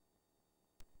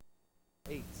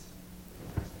8.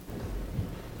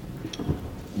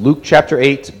 Luke chapter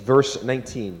 8, verse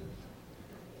 19.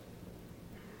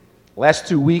 Last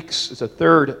 2 weeks is a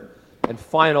third and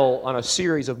final on a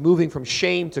series of moving from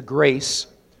shame to grace.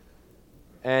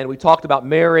 And we talked about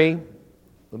Mary,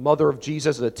 the mother of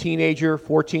Jesus, as a teenager,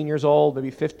 14 years old,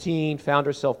 maybe 15, found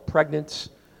herself pregnant,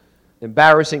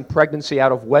 embarrassing pregnancy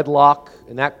out of wedlock.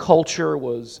 And that culture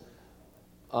was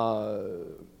a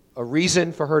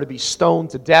reason for her to be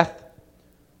stoned to death.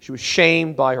 She was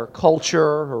shamed by her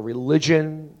culture, her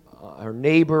religion, her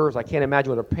neighbors. I can't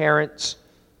imagine what her parents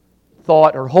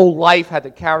thought. Her whole life had to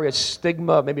carry a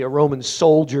stigma. Maybe a Roman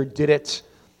soldier did it,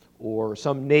 or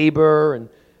some neighbor,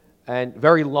 and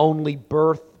very lonely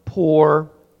birth, poor,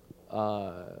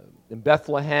 in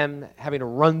Bethlehem, having to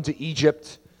run to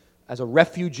Egypt as a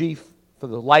refugee for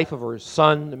the life of her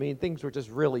son. I mean, things were just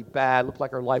really bad. Looked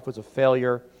like her life was a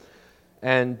failure.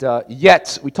 And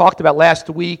yet, we talked about last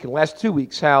week and last 2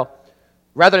 weeks how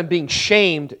rather than being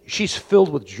shamed, she's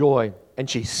filled with joy, and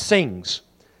she sings.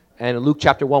 And in Luke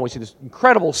chapter 1, we see this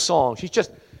incredible song.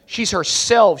 She's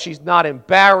herself. She's not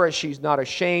embarrassed. She's not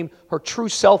ashamed. Her true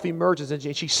self emerges, and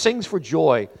she sings for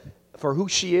joy for who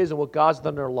she is and what God's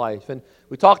done in her life. And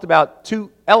we talked about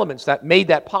two elements that made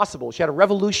that possible. She had a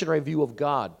revolutionary view of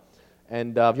God.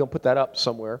 And if you'll put that up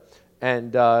somewhere.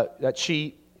 And that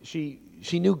she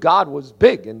knew God was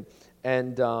big, and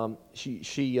if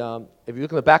you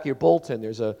look in the back of your bulletin,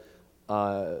 there's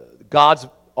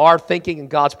our thinking and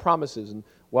God's promises. And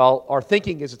while our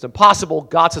thinking is it's impossible,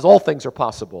 God says all things are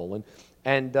possible.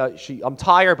 And I'm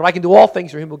tired, but I can do all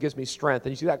things through Him who gives me strength.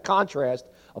 And you see that contrast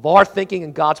of our thinking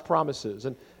and God's promises.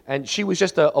 And she was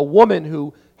just a woman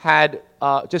who had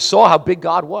just saw how big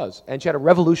God was, and she had a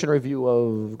revolutionary view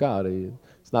of God.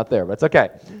 It's not there, but it's okay.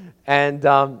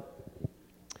 And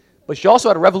but she also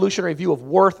had a revolutionary view of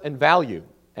worth and value,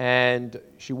 and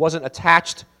she wasn't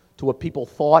attached to what people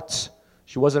thought.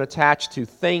 She wasn't attached to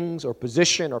things or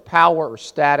position or power or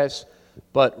status,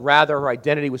 but rather her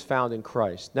identity was found in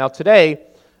Christ. Now today,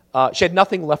 she had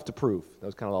nothing left to prove. That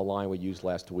was kind of the line we used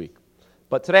last week.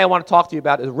 But today I want to talk to you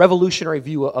about a revolutionary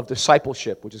view of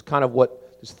discipleship, which is kind of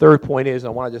what this third point is, and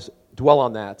I want to just dwell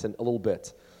on that in a little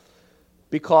bit.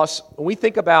 Because when we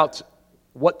think about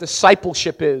what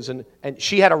discipleship is, and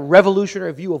she had a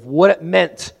revolutionary view of what it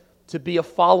meant to be a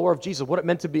follower of Jesus, what it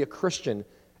meant to be a Christian.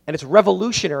 And it's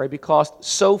revolutionary because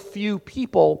so few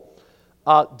people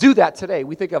do that today.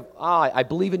 We think of, I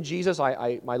believe in Jesus,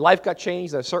 my life got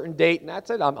changed at a certain date, and that's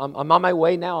it. I'm on my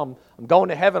way now. I'm going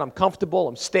to heaven. I'm comfortable.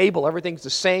 I'm stable. Everything's the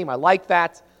same. I like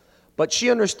that. But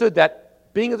she understood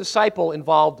that being a disciple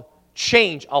involved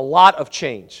change, a lot of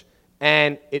change.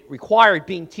 And it required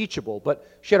being teachable. But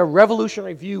she had a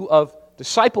revolutionary view of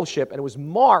discipleship, and it was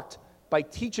marked by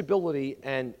teachability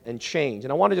and change.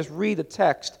 And I want to just read the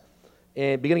text,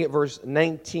 beginning at verse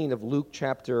 19 of Luke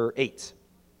chapter 8.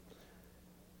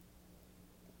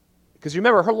 Because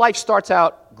remember, her life starts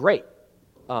out great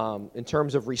in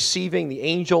terms of receiving the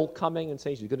angel coming and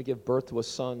saying she's going to give birth to a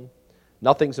son.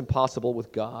 Nothing's impossible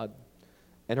with God.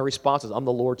 And her response is, I'm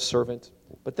the Lord's servant.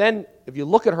 But then, if you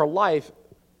look at her life,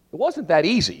 it wasn't that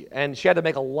easy, and she had to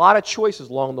make a lot of choices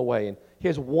along the way. And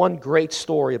here's one great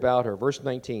story about her, verse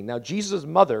 19. Now Jesus'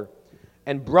 mother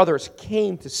and brothers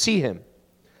came to see him,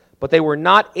 but they were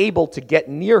not able to get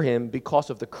near him because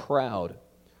of the crowd.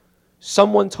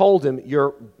 Someone told him,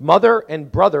 your mother and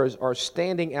brothers are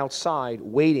standing outside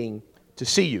waiting to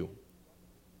see you.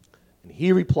 And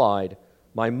he replied,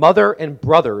 my mother and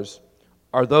brothers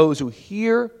are those who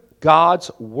hear God's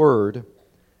word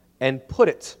and put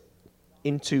it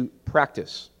into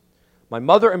practice. My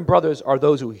mother and brothers are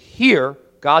those who hear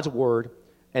God's word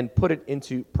and put it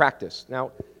into practice.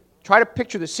 Now, try to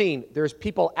picture the scene. There's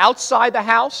people outside the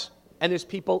house, and there's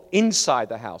people inside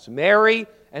the house. Mary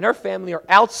and her family are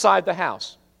outside the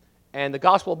house. And the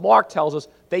Gospel of Mark tells us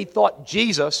they thought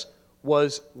Jesus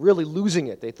was really losing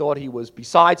it. They thought he was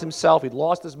besides himself. He'd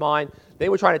lost his mind. They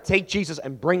were trying to take Jesus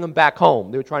and bring him back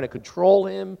home. They were trying to control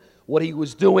him, what he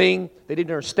was doing. They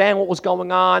didn't understand what was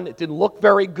going on. It didn't look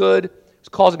very good. It was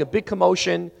causing a big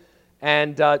commotion.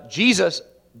 And Jesus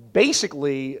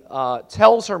basically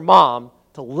tells her mom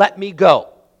to let me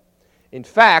go. In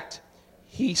fact,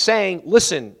 he's saying,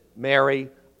 listen, Mary,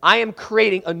 I am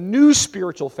creating a new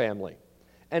spiritual family.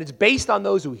 And it's based on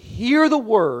those who hear the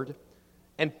word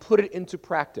and put it into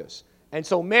practice. And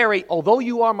so, Mary, although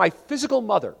you are my physical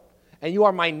mother and you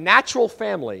are my natural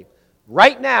family,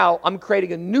 right now I'm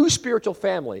creating a new spiritual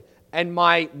family. And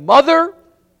my mother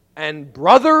and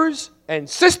brothers and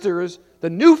sisters, the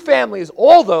new family is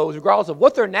all those, regardless of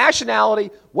what their nationality,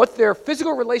 what their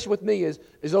physical relation with me is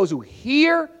those who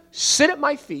hear, sit at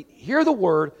my feet, hear the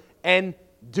word, and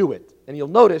do it. And you'll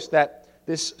notice that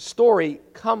this story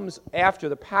comes after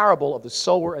the parable of the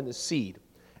sower and the seed.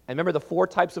 And remember the 4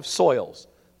 types of soils.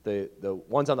 The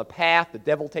ones on the path, the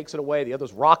devil takes it away. The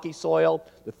other's rocky soil.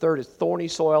 The third is thorny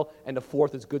soil. And the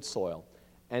fourth is good soil.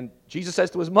 And Jesus says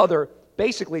to his mother,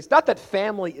 basically, it's not that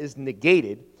family is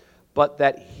negated, but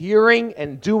that hearing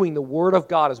and doing the Word of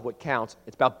God is what counts.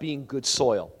 It's about being good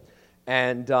soil.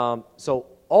 And so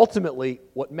ultimately,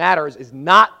 what matters is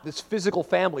not this physical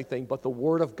family thing, but the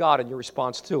Word of God and your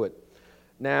response to it.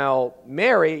 Now,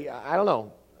 Mary, I don't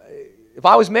know. If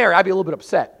I was Mary, I'd be a little bit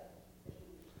upset.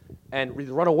 And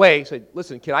run away, say,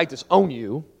 listen, can I disown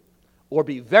you? Or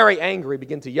be very angry,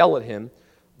 begin to yell at him.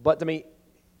 But, I mean,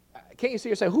 can't you see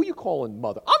her saying, who are you calling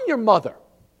mother? I'm your mother.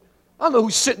 I don't know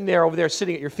who's sitting there over there,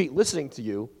 sitting at your feet, listening to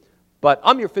you. But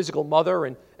I'm your physical mother,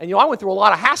 and I went through a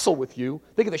lot of hassle with you.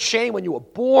 Think of the shame when you were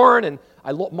born, and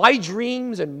my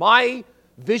dreams and my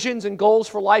visions and goals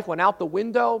for life went out the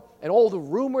window, and all the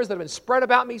rumors that have been spread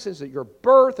about me since your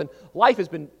birth, and life has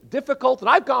been difficult, and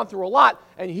I've gone through a lot,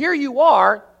 and here you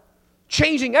are,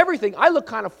 changing everything. I look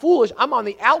kind of foolish. I'm on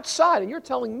the outside, and you're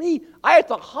telling me I have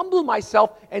to humble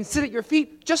myself and sit at your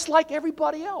feet just like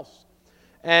everybody else.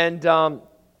 And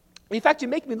in fact, you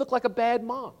make me look like a bad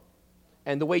mom.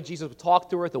 And the way Jesus would talk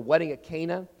to her at the wedding at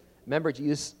Cana, remember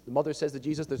Jesus, the mother says to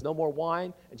Jesus, there's no more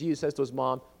wine. And Jesus says to his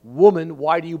mom, woman,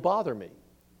 why do you bother me?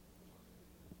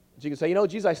 And she can say,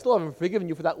 Jesus, I still haven't forgiven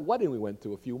you for that wedding we went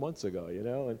to a few months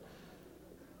ago,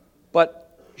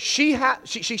 But she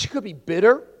could be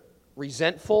bitter,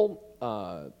 resentful,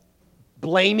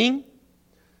 blaming,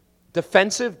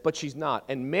 defensive, but she's not.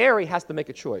 And Mary has to make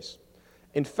a choice.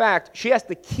 In fact, she has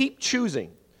to keep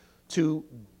choosing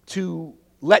to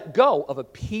let go of a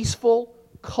peaceful,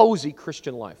 cozy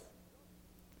Christian life.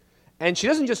 And she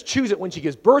doesn't just choose it when she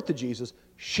gives birth to Jesus.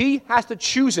 She has to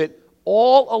choose it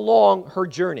all along her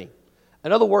journey.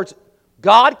 In other words,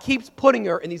 God keeps putting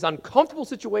her in these uncomfortable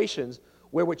situations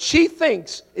where what she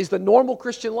thinks is the normal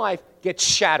Christian life gets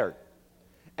shattered.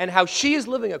 And how she is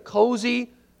living a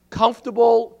cozy,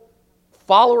 comfortable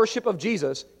followership of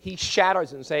Jesus, he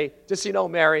shatters it and say, just so you know,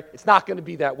 Mary, it's not going to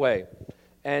be that way.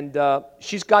 And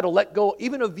she's got to let go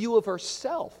even a view of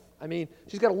herself. I mean,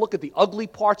 she's got to look at the ugly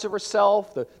parts of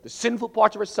herself, the sinful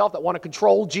parts of herself that want to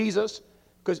control Jesus,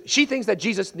 because she thinks that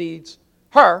Jesus needs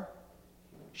her.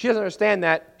 She doesn't understand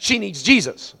that she needs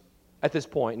Jesus at this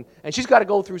point. And she's got to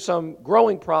go through some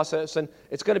growing process, and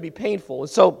it's going to be painful. And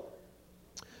so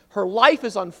her life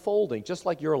is unfolding just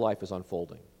like your life is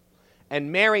unfolding.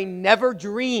 And Mary never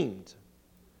dreamed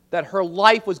that her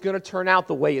life was going to turn out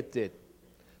the way it did.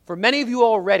 For many of you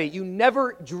already, you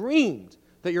never dreamed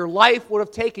that your life would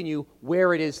have taken you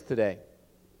where it is today.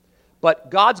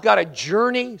 But God's got a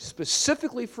journey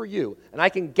specifically for you. And I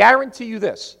can guarantee you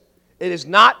this. It is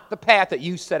not the path that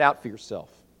you set out for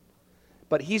yourself.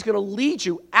 But He's going to lead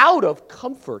you out of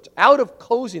comfort, out of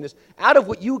coziness, out of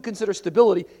what you would consider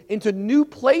stability, into new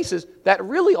places that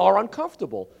really are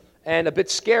uncomfortable and a bit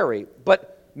scary.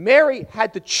 But Mary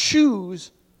had to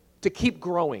choose to keep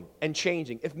growing and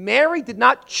changing. If Mary did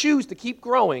not choose to keep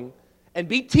growing and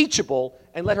be teachable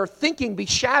and let her thinking be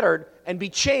shattered and be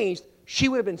changed, she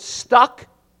would have been stuck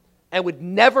and would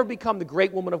never become the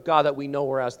great woman of God that we know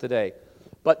her as today.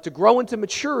 But to grow into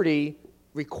maturity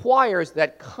requires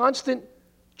that constant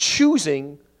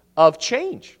choosing of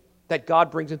change that God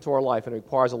brings into our life, and it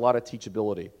requires a lot of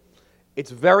teachability.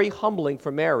 It's very humbling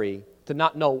for Mary to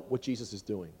not know what Jesus is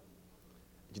doing.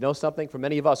 Do you know something? For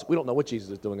many of us, we don't know what Jesus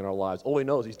is doing in our lives. All we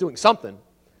know is He's doing something,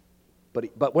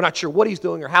 but we're not sure what He's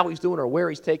doing or how He's doing or where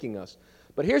He's taking us.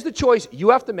 But here's the choice you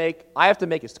have to make, I have to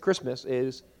make, it's Christmas,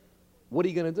 is what are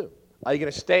you going to do? Are you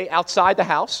going to stay outside the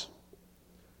house,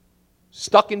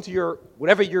 stuck into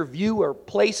whatever your view or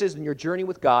place is in your journey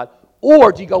with God,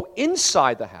 or do you go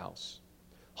inside the house,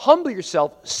 humble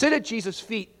yourself, sit at Jesus'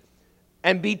 feet,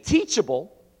 and be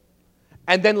teachable,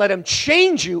 and then let Him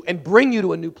change you and bring you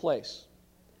to a new place?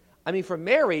 I mean, for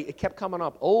Mary, it kept coming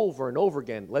up over and over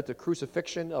again. Led to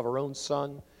crucifixion of her own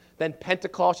son. Then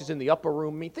Pentecost, she's in the upper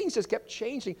room. I mean, things just kept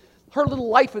changing. Her little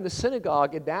life in the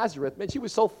synagogue in Nazareth, man, she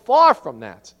was so far from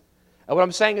that. And what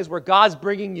I'm saying is where God's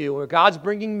bringing you, where God's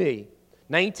bringing me,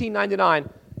 1999,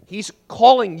 He's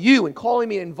calling you and calling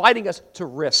me, inviting us to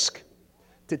risk,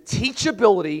 to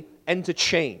teachability, and to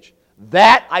change.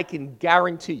 That I can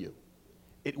guarantee you.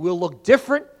 It will look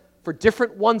different for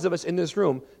different ones of us in this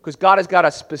room because God has got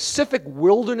a specific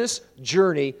wilderness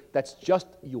journey that's just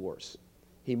yours.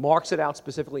 He marks it out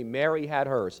specifically. Mary had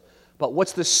hers. But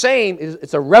what's the same is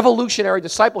it's a revolutionary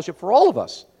discipleship for all of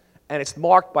us. And it's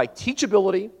marked by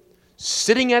teachability,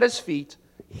 sitting at His feet,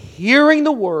 hearing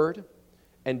the Word,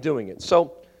 and doing it.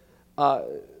 So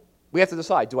we have to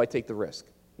decide, do I take the risk?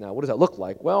 Now, what does that look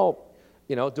like? Well,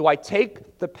 do I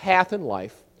take the path in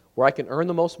life where I can earn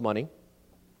the most money,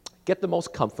 get the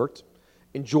most comfort,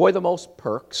 enjoy the most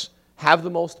perks, have the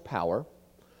most power?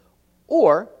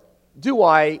 Or do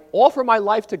I offer my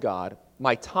life to God,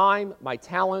 my time, my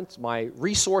talent, my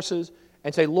resources,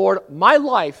 and say, Lord, my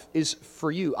life is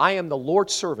for you. I am the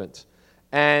Lord's servant,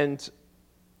 and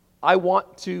I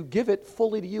want to give it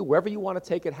fully to you, wherever you want to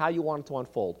take it, how you want it to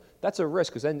unfold. That's a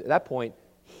risk, because then at that point,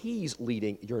 He's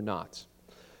leading, you're not.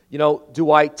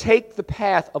 Do I take the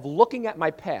path of looking at my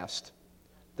past,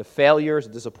 the failures,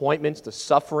 the disappointments, the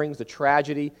sufferings, the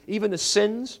tragedy, even the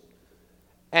sins,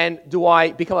 and do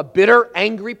I become a bitter,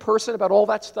 angry person about all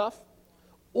that stuff?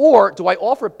 Or do I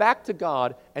offer it back to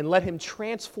God and let Him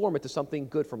transform it to something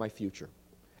good for my future?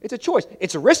 It's a choice.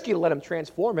 It's risky to let Him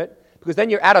transform it, because then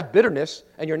you're out of bitterness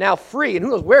and you're now free, and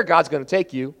who knows where God's going to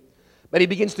take you. But He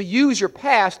begins to use your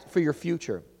past for your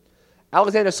future.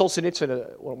 Alexander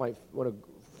Solzhenitsyn, one of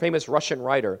famous Russian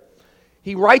writer,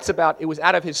 he writes about it was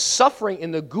out of his suffering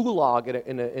in the Gulag,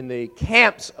 in the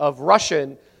camps of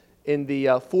Russia in the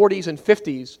 40s and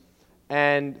 50s,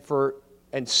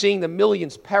 and seeing the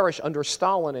millions perish under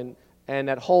Stalin and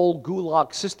that whole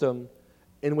Gulag system,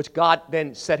 in which God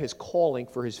then set His calling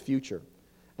for his future.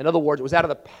 In other words, it was out of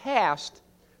the past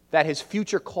that his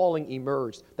future calling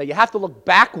emerged. That you have to look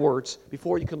backwards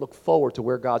before you can look forward to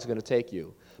where God's going to take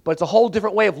you. But it's a whole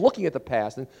different way of looking at the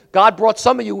past. And God brought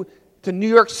some of you to New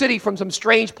York City from some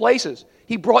strange places.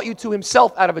 He brought you to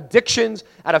Himself out of addictions,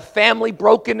 out of family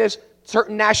brokenness,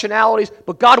 certain nationalities.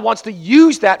 But God wants to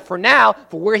use that for now,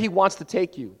 for where He wants to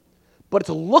take you. But it's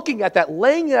looking at that,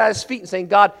 laying it at His feet and saying,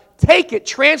 God, take it,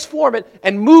 transform it,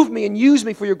 and move me and use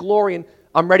me for your glory. And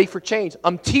I'm ready for change.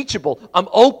 I'm teachable. I'm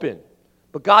open.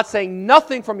 But God's saying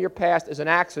nothing from your past is an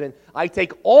accident. I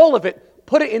take all of it,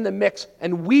 put it in the mix,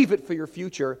 and weave it for your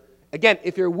future. Again,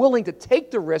 if you're willing to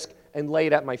take the risk and lay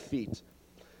it at my feet.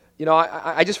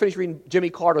 I just finished reading Jimmy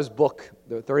Carter's book,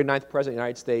 the 39th President of the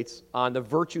United States, on the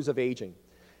virtues of aging.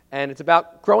 And it's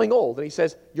about growing old. And he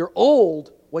says, you're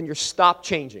old when you stop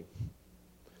changing.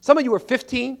 Some of you are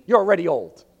 15, you're already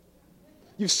old.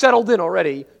 You've settled in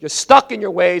already. You're stuck in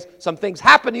your ways. Some things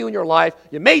happen to you in your life.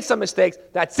 You made some mistakes.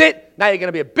 That's it. Now you're going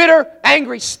to be a bitter,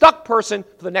 angry, stuck person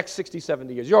for the next 60,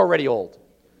 70 years. You're already old.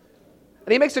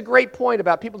 And he makes a great point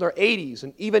about people in their 80s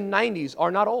and even 90s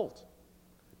are not old.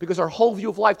 Because our whole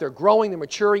view of life, they're growing, they're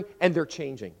maturing, and they're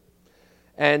changing.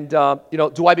 And,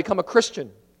 do I become a Christian?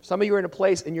 Some of you are in a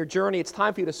place in your journey, it's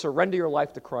time for you to surrender your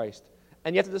life to Christ.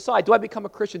 And you have to decide, do I become a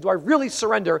Christian? Do I really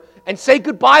surrender and say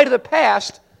goodbye to the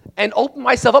past and open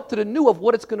myself up to the new of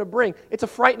what it's going to bring? It's a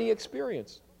frightening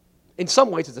experience. In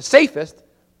some ways, it's the safest,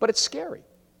 but it's scary.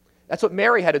 That's what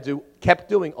Mary had to do, kept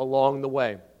doing along the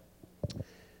way.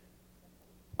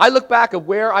 I look back at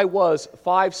where I was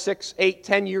 5, 6, 8,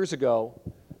 10 years ago.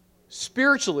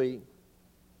 Spiritually,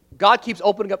 God keeps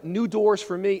opening up new doors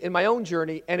for me in my own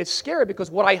journey, and it's scary because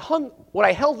what I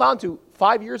held on to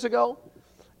 5 years ago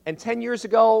and 10 years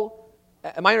ago,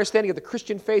 and my understanding of the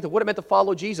Christian faith, of what it meant to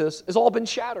follow Jesus, has all been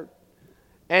shattered.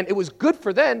 And it was good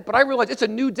for then, but I realized it's a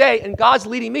new day, and God's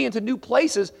leading me into new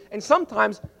places, and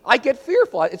sometimes I get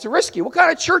fearful. It's risky. What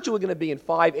kind of church are we going to be in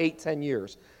 5, 8, 10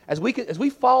 years? As we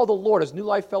follow the Lord as New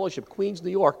Life Fellowship, Queens,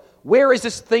 New York, where is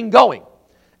this thing going?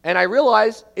 And I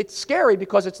realize it's scary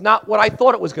because it's not what I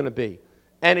thought it was going to be.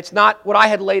 And it's not what I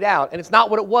had laid out. And it's not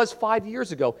what it was 5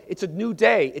 years ago. It's a new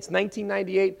day. It's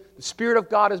 1998. The Spirit of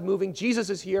God is moving.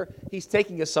 Jesus is here. He's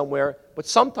taking us somewhere. But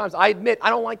sometimes I admit I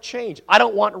don't like change. I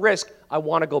don't want risk. I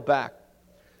want to go back.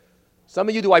 Some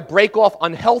of you, do I break off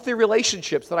unhealthy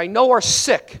relationships that I know are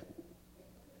sick?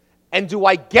 And do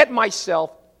I get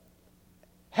myself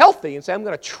healthy and say, I'm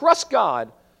going to trust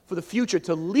God for the future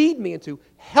to lead me into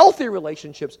healthy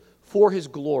relationships for His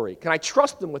glory? Can I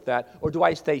trust Him with that? Or do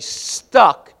I stay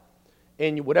stuck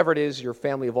in whatever it is, your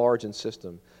family of origin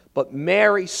system? But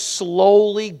Mary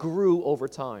slowly grew over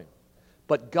time.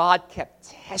 But God kept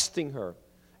testing her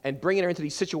and bringing her into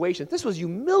these situations. This was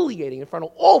humiliating in front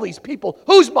of all these people.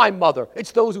 Who's my mother?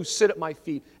 It's those who sit at my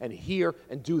feet and hear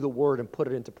and do the word and put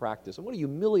it into practice. And what a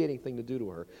humiliating thing to do to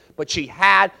her. But she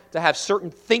had to have certain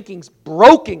thinkings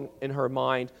broken in her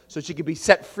mind so she could be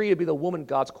set free to be the woman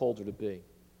God's called her to be.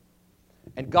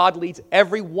 And God leads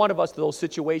every one of us to those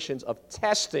situations of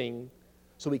testing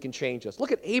so He can change us.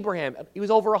 Look at Abraham. He was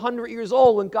over 100 years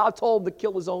old when God told him to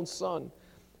kill his own son.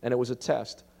 And it was a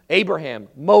test. Abraham,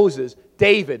 Moses,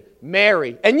 David,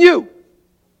 Mary, and you.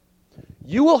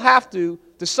 You will have to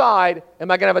decide, am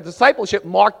I going to have a discipleship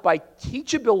marked by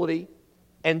teachability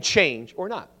and change or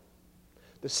not?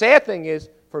 The sad thing is,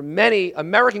 for many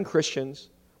American Christians,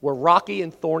 we're rocky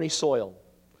and thorny soil.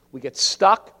 We get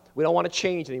stuck. We don't want to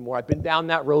change anymore. I've been down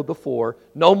that road before.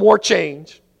 No more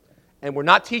change. And we're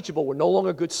not teachable. We're no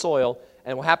longer good soil.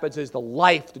 And what happens is the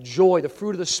life, the joy, the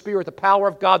fruit of the Spirit, the power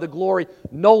of God, the glory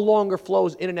no longer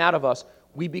flows in and out of us.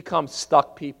 We become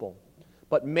stuck people.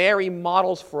 But Mary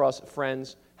models for us,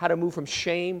 friends, how to move from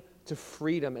shame to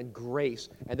freedom and grace.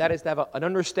 And that is to have an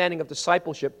understanding of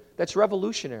discipleship that's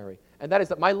revolutionary. And that is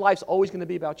that my life's always going to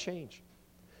be about change.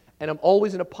 And I'm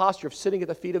always in a posture of sitting at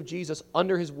the feet of Jesus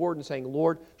under his word and saying,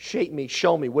 Lord, shape me,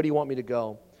 show me, where do you want me to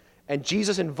go? And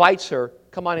Jesus invites her,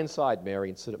 come on inside, Mary,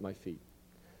 and sit at my feet.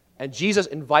 And Jesus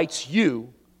invites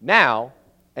you now,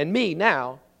 and me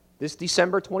now, this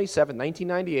December 27,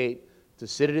 1998, to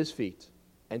sit at his feet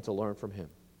and to learn from him.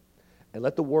 And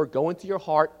let the word go into your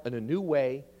heart in a new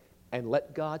way, and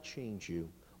let God change you.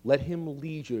 Let him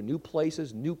lead you to new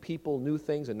places, new people, new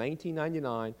things in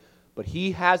 1999. But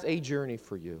he has a journey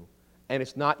for you, and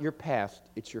it's not your past,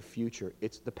 it's your future.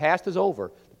 The past is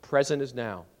over, the present is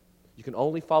now. You can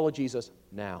only follow Jesus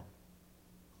now.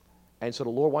 And so the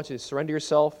Lord wants you to surrender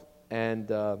yourself,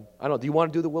 and I don't know, do you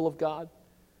want to do the will of God?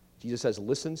 Jesus says,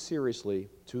 listen seriously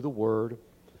to the word.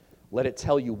 Let it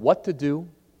tell you what to do,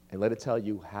 and let it tell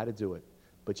you how to do it.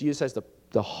 But Jesus says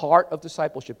the heart of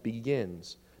discipleship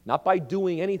begins not by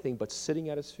doing anything, but sitting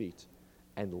at his feet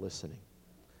and listening.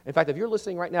 In fact, if you're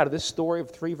listening right now to this story of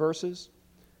 3 verses,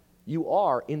 you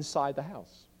are inside the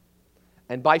house.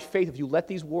 And by faith, if you let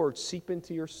these words seep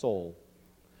into your soul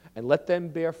and let them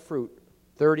bear fruit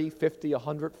 30, 50,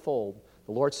 100-fold,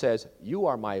 the Lord says, you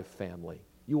are my family.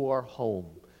 You are home.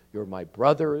 You're my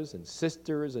brothers and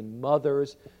sisters and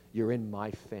mothers. You're in my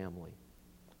family.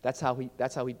 That's how he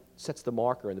sets the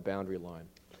marker and the boundary line.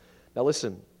 Now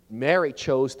listen, Mary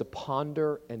chose to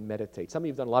ponder and meditate. Some of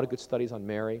you have done a lot of good studies on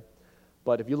Mary,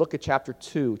 but if you look at chapter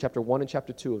 1 and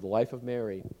chapter 2 of the life of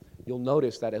Mary, you'll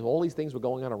notice that as all these things were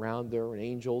going on around her, and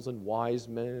angels and wise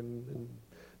men and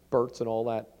births and all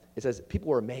that, it says people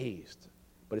were amazed.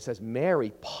 But it says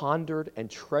Mary pondered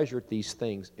and treasured these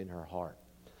things in her heart.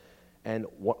 And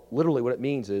literally what it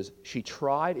means is she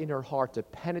tried in her heart to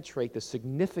penetrate the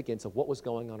significance of what was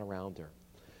going on around her.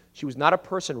 She was not a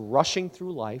person rushing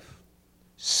through life,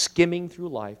 skimming through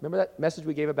life. Remember that message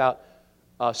we gave about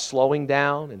slowing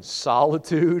down and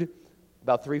solitude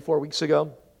about 3-4 weeks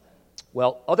ago?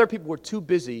 Well, other people were too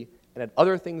busy and had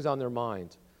other things on their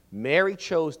mind. Mary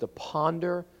chose to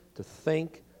ponder, to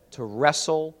think, to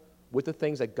wrestle with the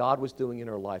things that God was doing in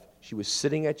her life. She was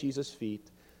sitting at Jesus'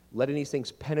 feet, letting these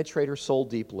things penetrate her soul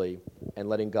deeply and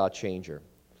letting God change her.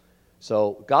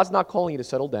 So God's not calling you to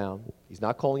settle down. He's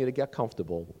not calling you to get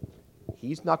comfortable.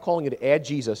 He's not calling you to add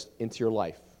Jesus into your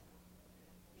life.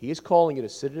 He is calling you to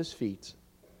sit at his feet,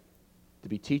 to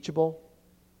be teachable,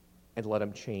 and to let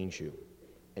him change you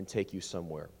and take you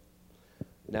somewhere.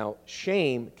 Now,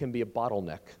 shame can be a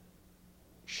bottleneck.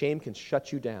 Shame can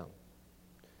shut you down.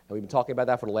 And we've been talking about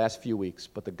that for the last few weeks.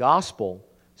 But the gospel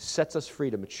sets us free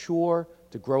to mature,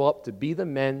 to grow up, to be the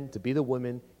men, to be the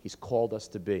women he's called us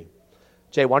to be.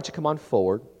 Jay, why don't you come on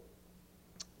forward?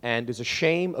 And there's a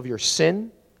shame of your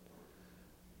sin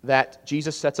that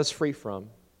Jesus sets us free from. And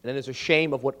then there's a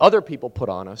shame of what other people put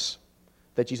on us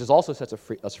that Jesus also sets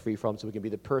us free from so we can be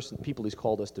the people he's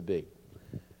called us to be.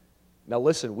 Now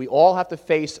listen, we all have to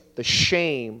face the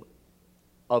shame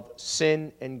of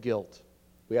sin and guilt.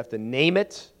 We have to name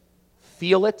it,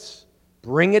 feel it,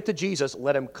 bring it to Jesus,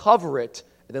 let him cover it,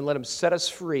 and then let him set us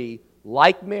free,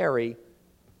 like Mary,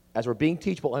 as we're being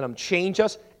teachable, and him change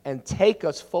us and take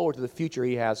us forward to the future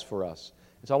he has for us.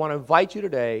 And so I want to invite you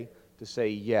today to say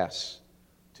yes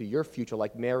to your future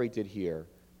like Mary did here,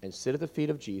 and sit at the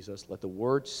feet of Jesus, let the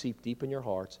word seep deep in your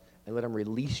hearts, and let him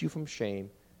release you from shame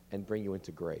and bring you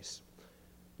into grace.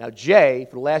 Now, Jay,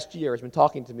 for the last year, has been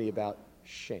talking to me about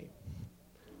shame.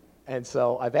 And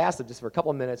so I've asked him just for a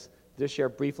couple of minutes to share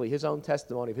briefly his own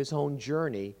testimony of his own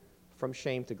journey from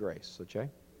shame to grace. So, Jay?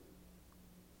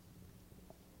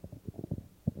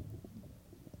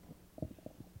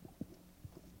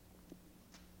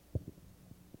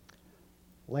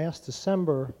 Last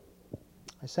December,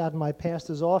 I sat in my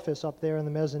pastor's office up there in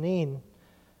the mezzanine,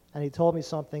 and he told me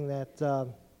something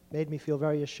that made me feel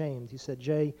very ashamed. He said,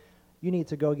 Jay, you need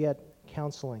to go get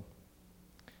counseling.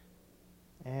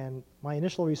 And my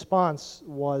initial response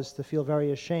was to feel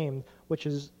very ashamed, which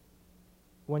is,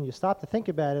 when you stop to think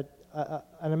about it,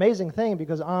 an amazing thing,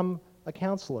 because I'm a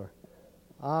counselor.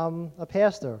 I'm a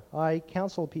pastor. I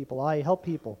counsel people. I help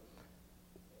people.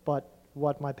 But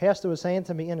what my pastor was saying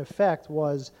to me, in effect,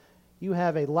 was, you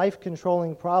have a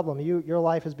life-controlling problem. Your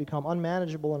life has become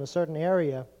unmanageable in a certain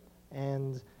area,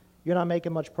 and you're not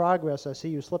making much progress. I see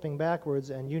you slipping backwards,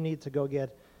 and you need to go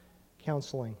get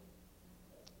counseling.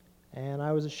 And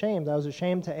I was ashamed. I was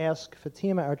ashamed to ask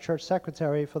Fatima, our church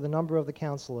secretary, for the number of the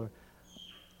counselor.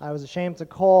 I was ashamed to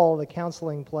call the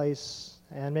counseling place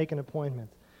and make an appointment.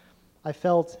 At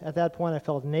that point, I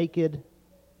felt naked.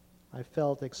 I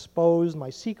felt exposed. My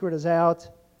secret is out.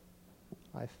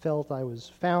 I felt I was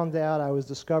found out. I was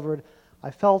discovered. I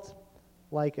felt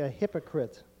like a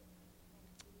hypocrite.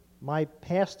 My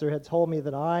pastor had told me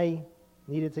that I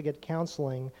needed to get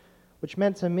counseling, which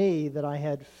meant to me that I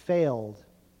had failed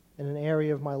in an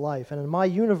area of my life. And in my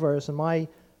universe, in my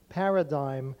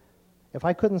paradigm, if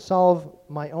I couldn't solve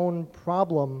my own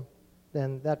problem,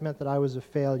 then that meant that I was a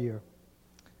failure.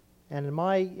 And in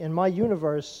my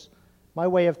universe, my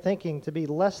way of thinking, to be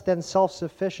less than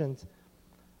self-sufficient,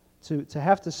 to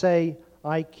have to say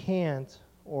I can't,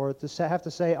 or to have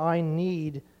to say I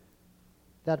need,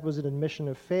 that was an admission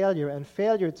of failure. And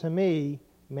failure to me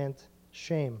meant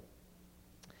shame.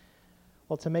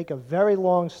 Well, to make a very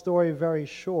long story very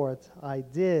short, I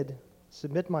did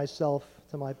submit myself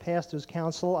to my pastor's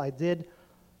counsel. I did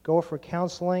go for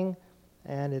counseling,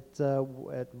 and it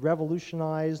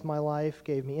revolutionized my life,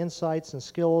 gave me insights and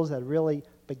skills that really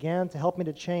began to help me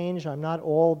to change. I'm not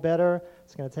all better.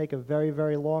 It's going to take a very,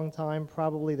 very long time,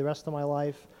 probably the rest of my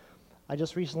life. I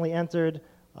just recently entered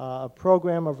a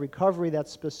program of recovery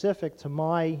that's specific to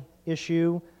my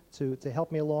issue to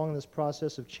help me along in this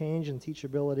process of change and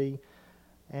teachability.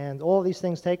 And all of these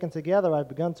things taken together, I've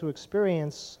begun to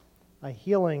experience a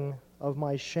healing of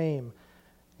my shame.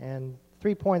 And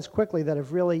 3 points quickly that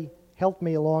have really helped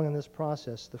me along in this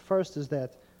process. The first is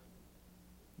that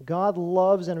God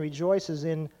loves and rejoices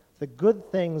in the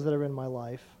good things that are in my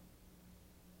life,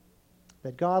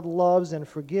 that God loves and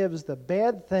forgives the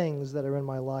bad things that are in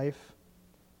my life.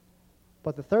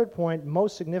 But the third point,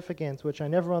 most significant, which I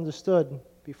never understood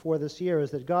before this year,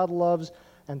 is that God loves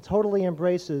and totally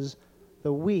embraces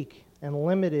the weak and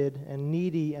limited and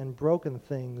needy and broken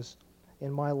things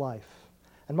in my life.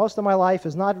 And most of my life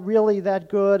is not really that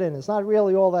good, and it's not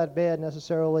really all that bad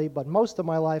necessarily, but most of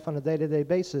my life on a day-to-day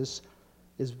basis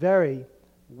is very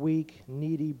weak,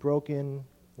 needy, broken,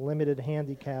 limited,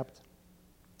 handicapped.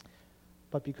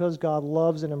 But because God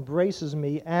loves and embraces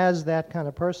me as that kind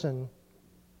of person,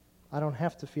 I don't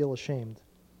have to feel ashamed.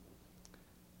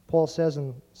 Paul says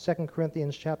in 2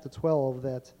 Corinthians chapter 12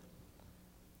 that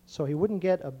so he wouldn't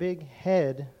get a big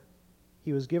head,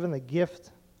 he was given the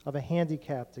gift of a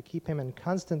handicap to keep him in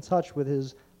constant touch with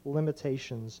his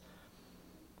limitations.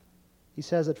 He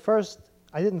says, at first,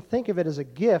 I didn't think of it as a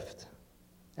gift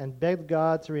and begged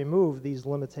God to remove these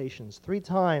limitations. 3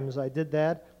 times I did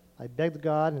that. I begged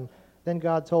God, and then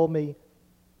God told me,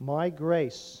 my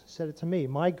grace, said it to me,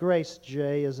 my grace,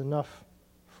 Jay, is enough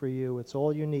for you. It's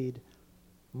all you need.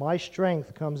 My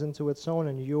strength comes into its own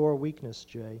in your weakness,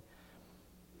 Jay.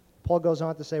 Paul goes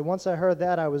on to say, once I heard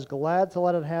that, I was glad to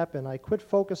let it happen. I quit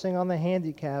focusing on the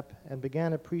handicap and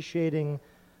began appreciating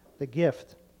the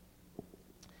gift.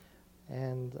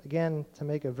 And again, to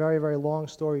make a very, very long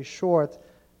story short,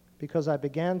 because I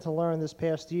began to learn this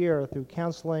past year through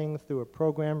counseling, through a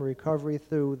program of recovery,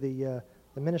 through the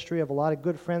ministry of a lot of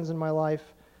good friends in my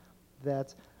life,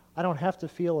 that I don't have to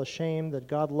feel ashamed, that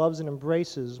God loves and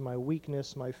embraces my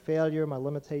weakness, my failure, my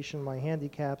limitation, my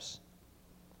handicaps,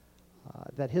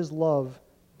 that His love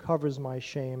covers my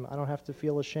shame. I don't have to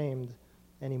feel ashamed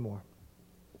anymore.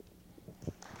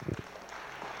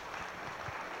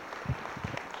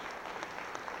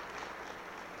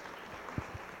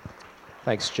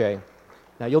 Thanks, Jay.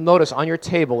 Now you'll notice on your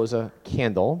table is a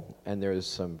candle, and there's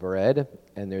some bread,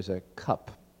 and there's a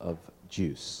cup of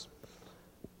juice.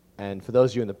 And for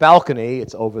those of you in the balcony,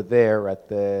 it's over there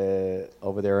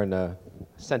in the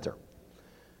center.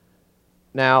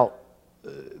 Now,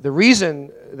 the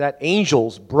reason that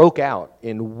angels broke out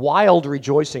in wild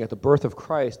rejoicing at the birth of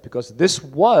Christ, because this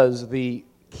was the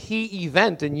key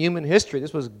event in human history.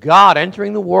 This was God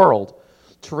entering the world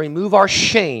to remove our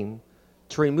shame,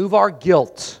 to remove our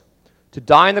guilt, to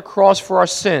die on the cross for our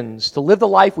sins, to live the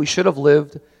life we should have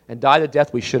lived, and die the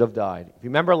death we should have died. If you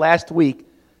remember last week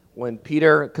when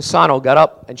Peter Cassano got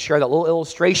up and shared that little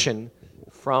illustration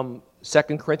from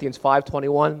 2 Corinthians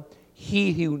 5:21,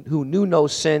 he who knew no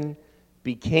sin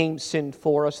became sin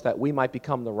for us that we might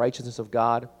become the righteousness of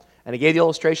God. And he gave the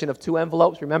illustration of 2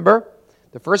 envelopes, remember?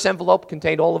 The first envelope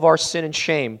contained all of our sin and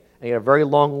shame, and he had a very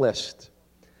long list.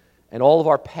 And all of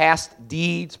our past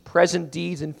deeds, present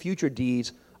deeds, and future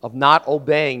deeds of not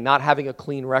obeying, not having a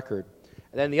clean record.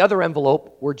 And then the other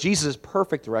envelope were Jesus'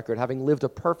 perfect record, having lived a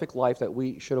perfect life that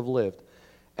we should have lived.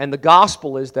 And the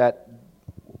gospel is that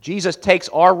Jesus takes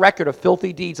our record of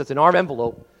filthy deeds that's in our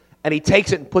envelope, and he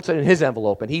takes it and puts it in his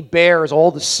envelope, and he bears all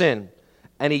the sin,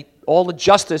 and all the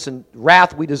justice and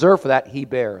wrath we deserve for that, he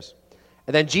bears.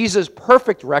 And then Jesus'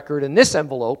 perfect record in this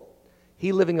envelope,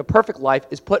 he living a perfect life,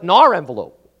 is put in our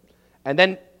envelope. And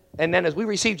then as we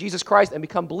receive Jesus Christ and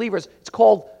become believers, it's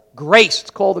called grace.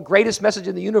 It's called the greatest message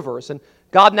in the universe. And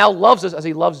God now loves us as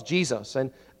he loves Jesus.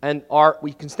 And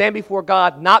we can stand before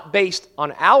God not based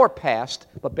on our past,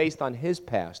 but based on his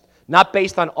past. Not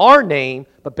based on our name,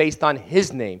 but based on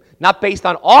his name. Not based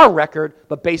on our record,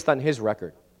 but based on his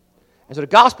record. And so the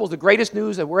gospel is the greatest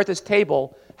news, and we're at this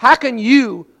table. How can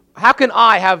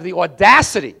I have the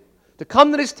audacity to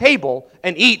come to this table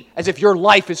and eat as if your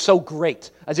life is so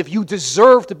great, as if you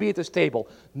deserve to be at this table?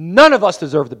 None of us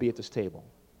deserve to be at this table.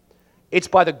 It's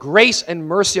by the grace and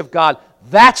mercy of God.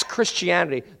 That's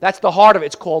Christianity. That's the heart of it.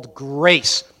 It's called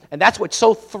grace. And that's what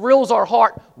so thrills our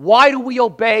heart. Why do we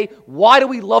obey? Why do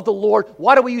we love the Lord?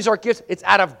 Why do we use our gifts? It's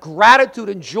out of gratitude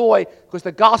and joy because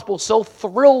the gospel so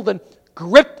thrilled and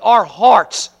gripped our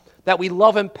hearts that we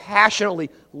love him passionately.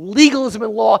 Legalism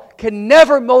and law can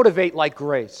never motivate like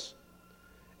grace.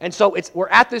 And so we're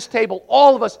at this table.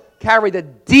 All of us carry the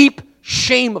deep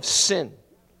shame of sin.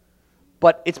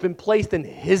 But it's been placed in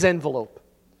his envelope.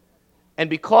 And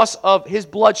because of his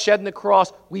blood shed on the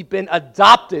cross, we've been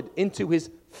adopted into his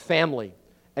family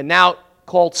and now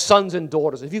called sons and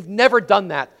daughters. If you've never done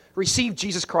that, receive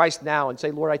Jesus Christ now and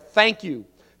say, Lord, I thank you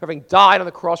for having died on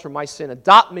the cross for my sin.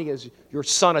 Adopt me as your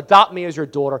son. Adopt me as your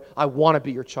daughter. I want to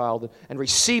be your child. And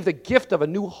receive the gift of a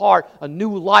new heart, a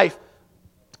new life.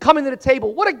 Coming to the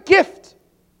table. What a gift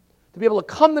to be able to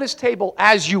come to this table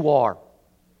as you are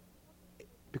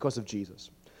because of Jesus.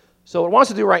 So what I want us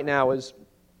to do right now is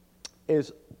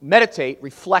meditate,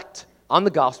 reflect on the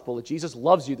gospel that Jesus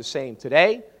loves you the same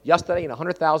today, yesterday, and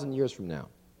 100,000 years from now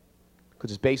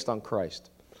because it's based on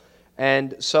Christ.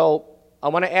 And so I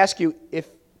want to ask you if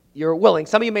you're willing.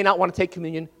 Some of you may not want to take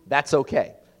communion. That's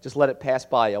okay. Just let it pass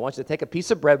by you. I want you to take a piece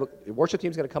of bread. The worship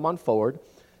team is going to come on forward,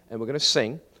 and we're going to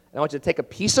sing. And I want you to take a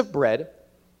piece of bread,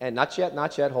 and not yet.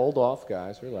 Hold off,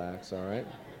 guys. Relax, all right?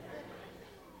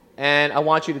 And I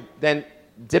want you to then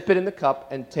dip it in the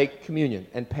cup and take communion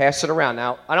and pass it around.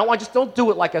 Now, don't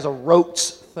do it like as a rote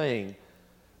thing,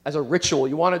 as a ritual.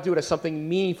 You want to do it as something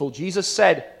meaningful. Jesus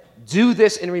said, do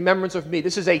this in remembrance of me.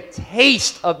 This is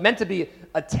meant to be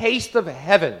a taste of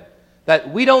heaven,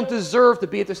 that we don't deserve to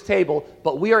be at this table,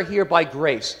 but we are here by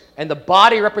grace. And the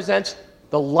body represents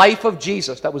the life of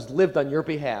Jesus that was lived on your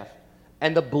behalf.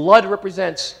 And the blood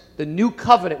represents the new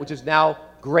covenant, which is now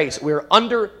grace. We're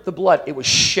under the blood. It was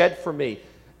shed for me.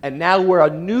 And now we're a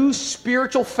new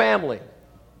spiritual family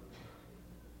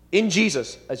in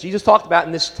Jesus, as Jesus talked about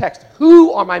in this text.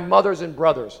 Who are my mothers and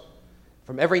brothers?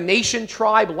 From every nation,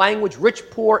 tribe, language, rich,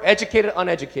 poor, educated,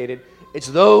 uneducated. It's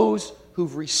those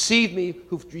who've received me,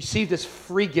 who've received this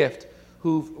free gift,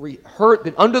 who've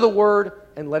been under the word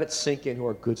and let it sink in, who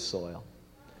are good soil.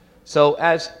 So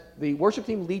as the worship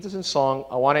team leads us in song,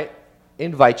 I want to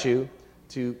invite you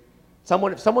to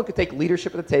if someone could take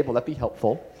leadership at the table, that'd be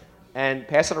helpful. And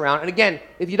pass it around. And again,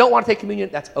 if you don't want to take communion,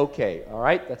 that's okay, all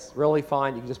right? That's really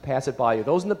fine. You can just pass it by you.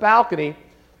 Those in the balcony,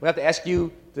 we have to ask you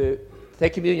to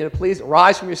take communion. Please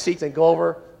rise from your seats and go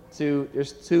over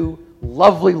there's two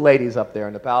lovely ladies up there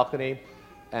in the balcony,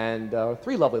 and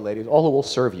 3 lovely ladies, all who will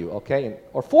serve you, okay?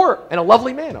 Or 4, and a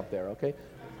lovely man up there, okay?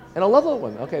 And a lovely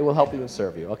woman, okay? We'll help you and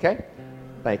serve you, okay?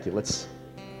 Thank you.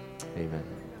 Amen.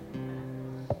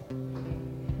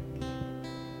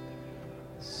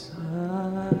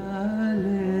 Silent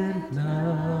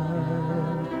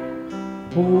night,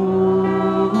 holy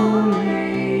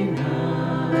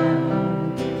night,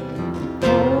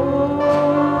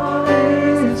 all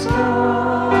is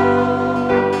dark,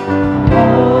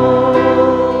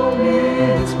 all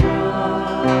is bright.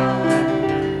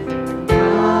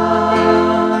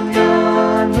 Down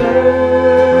yon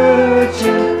virgin,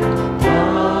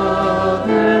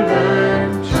 mother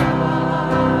and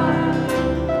child.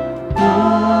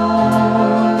 Holy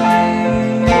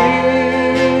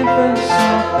infant, so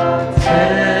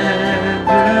tender.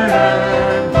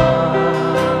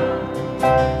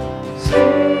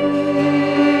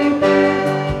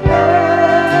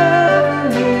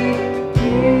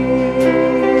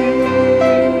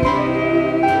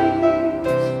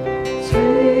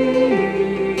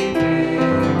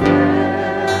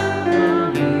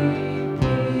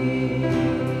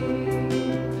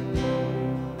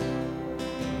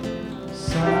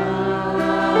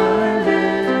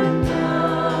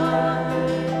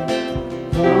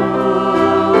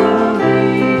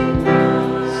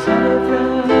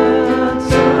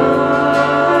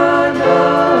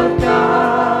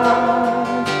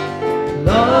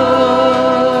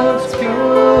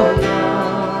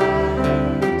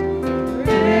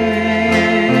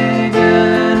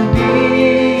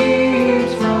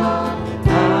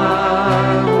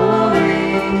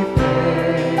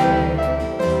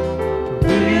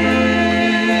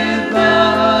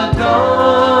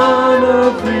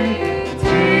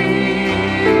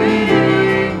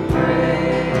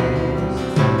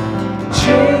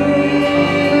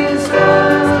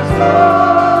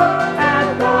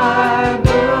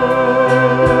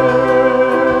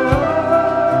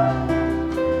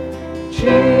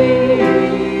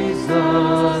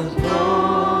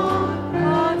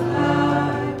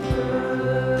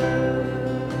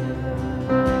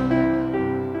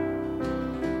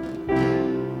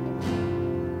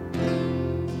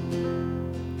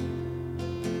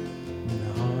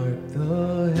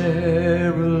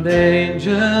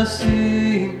 angels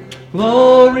sing,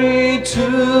 glory to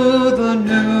the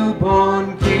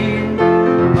newborn King.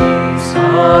 Peace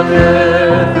on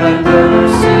earth and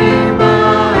mercy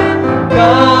mild,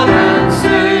 God and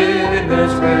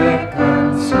sinners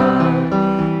reconciled.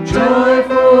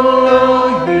 Joyful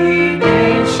all ye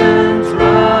nations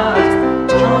rise,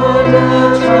 join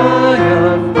the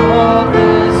triumph of the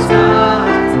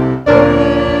skies.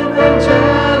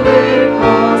 Angelic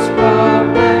hosts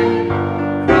proclaim,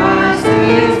 Christ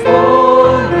is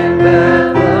born in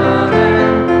Bethlehem.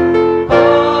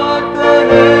 Hark the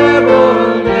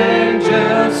herald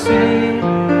angels sing,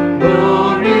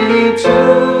 glory to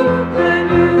the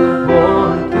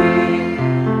newborn King.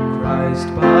 Christ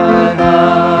by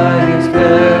highest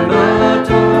heaven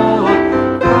adored,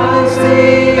 Christ the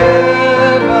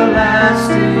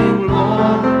everlasting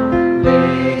Lord.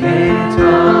 Late in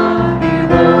time,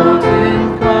 beholding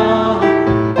come,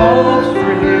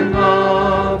 offspring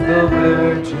of the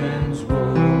Virgin's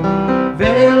womb.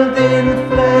 Veiled in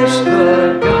flesh,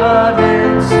 the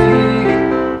Godhead see,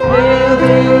 veiled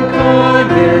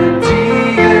incarnate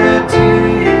deity.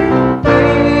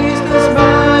 Praised as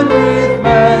man with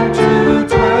man to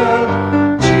dwell,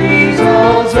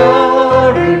 Jesus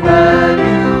our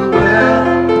Emmanuel.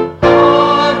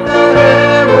 Hark the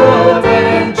herald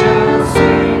angels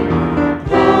sing,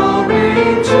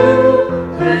 glory to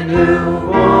the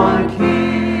newborn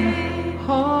King.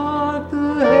 Hark the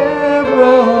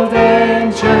herald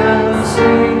angels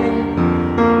sing,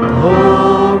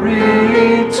 glory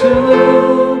to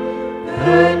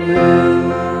the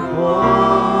newborn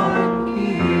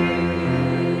King.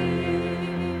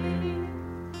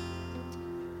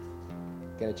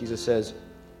 Again, Jesus says,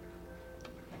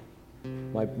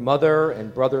 my mother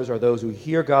and brothers are those who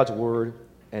hear God's word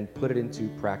and put it into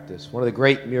practice. One of the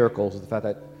great miracles is the fact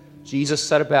that Jesus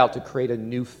set about to create a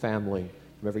new family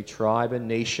from every tribe and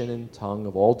nation and tongue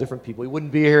of all different people. We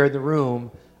wouldn't be here in the room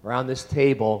around this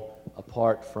table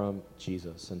apart from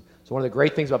Jesus. And so one of the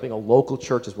great things about being a local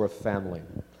church is we're a family.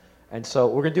 And so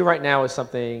what we're going to do right now is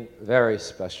something very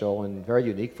special and very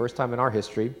unique, first time in our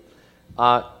history.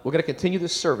 We're going to continue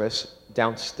this service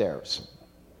downstairs.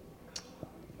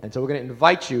 And so we're going to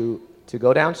invite you to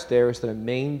go downstairs to the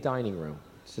main dining room.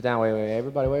 Sit down, wait,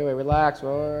 everybody, relax,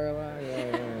 relax.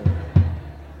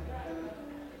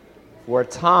 For a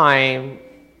time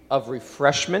of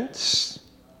refreshments,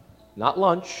 not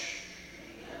lunch,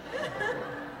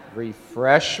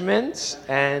 refreshments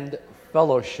and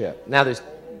fellowship. Now there's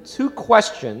two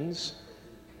questions,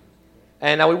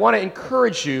 and now we want to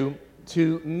encourage you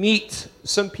to meet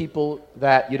some people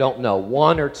that you don't know,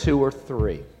 one or two or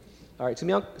three. All right,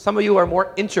 some of you are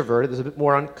more introverted, there's a bit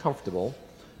more uncomfortable,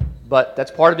 but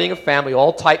that's part of being a family,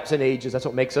 all types and ages. That's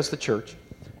what makes us the church.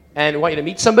 And we want you to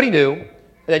meet somebody new, and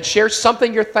then share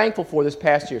something you're thankful for this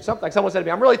past year. Like someone said to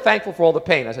me, I'm really thankful for all the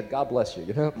pain. I said, God bless you,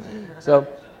 you know? So,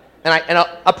 and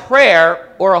a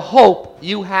prayer or a hope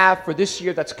you have for this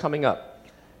year that's coming up.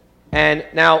 And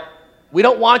now, we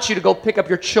don't want you to go pick up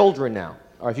your children now.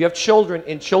 Or if you have children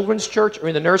in children's church or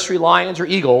in the nursery Lions or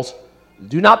Eagles,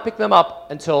 do not pick them up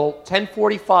until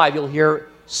 10:45. You'll hear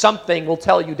something will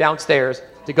tell you downstairs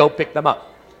to go pick them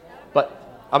up.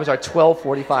 But, I'm sorry,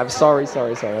 12:45. Sorry,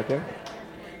 okay?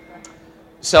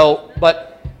 So,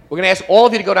 but we're going to ask all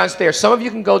of you to go downstairs. Some of you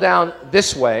can go down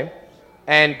this way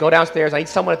and go downstairs. I need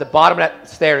someone at the bottom of that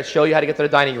stair to show you how to get to the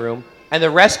dining room. And the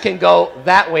rest can go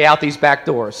that way out these back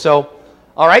doors. So,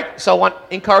 all right? So I want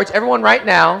to encourage everyone right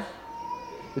now.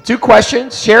 The two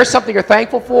questions, share something you're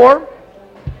thankful for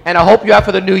and a hope you have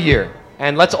for the new year.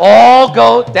 And let's all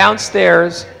go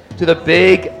downstairs to the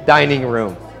big dining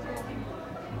room.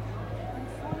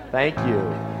 Thank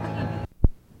you.